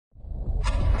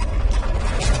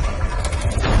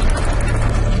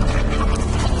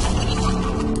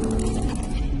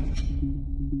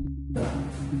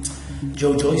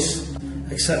Joyce,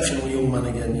 exceptional young man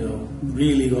again, you know,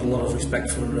 really got a lot of respect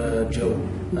for Joe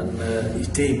and his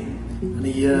team. And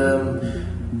he,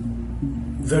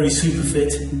 very super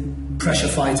fit, pressure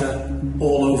fighter,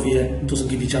 all over you, doesn't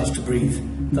give you a chance to breathe.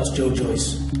 That's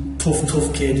Joyce.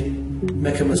 Tough kid,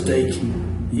 make a mistake,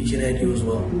 he can end you as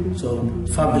well. So,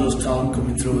 fabulous talent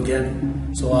coming through again.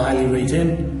 So I highly rate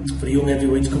him. For the young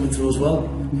heavyweights coming through as well,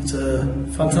 it's a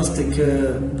fantastic,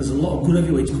 there's a lot of good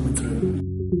heavyweights coming through.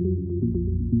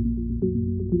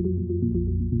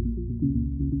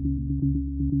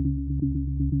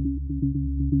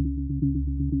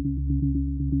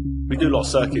 We do a lot of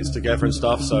circuits together and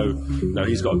stuff, so you know,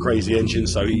 he's got a crazy engine,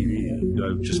 so he you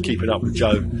know, just keeping up with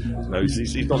Joe. You know,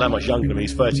 he's not that much younger than me.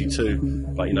 He's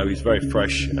 32, but you know, he's very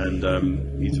fresh and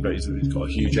he's got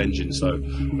a huge engine. So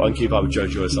if I can keep up with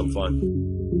Joyce, I'm fine.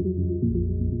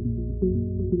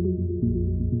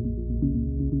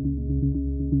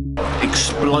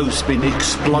 Spin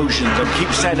explosions. I keep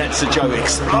saying that to Joe.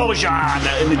 Explosion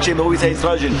in the gym. Always say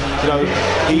explosion. You know,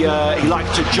 he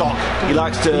likes to jog. He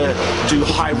likes to do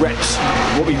high reps.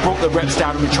 Well, we brought the reps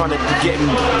down and we're trying to get him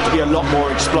to be a lot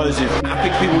more explosive. I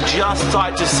think people just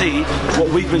started to see what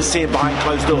we've been seeing behind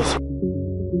closed doors.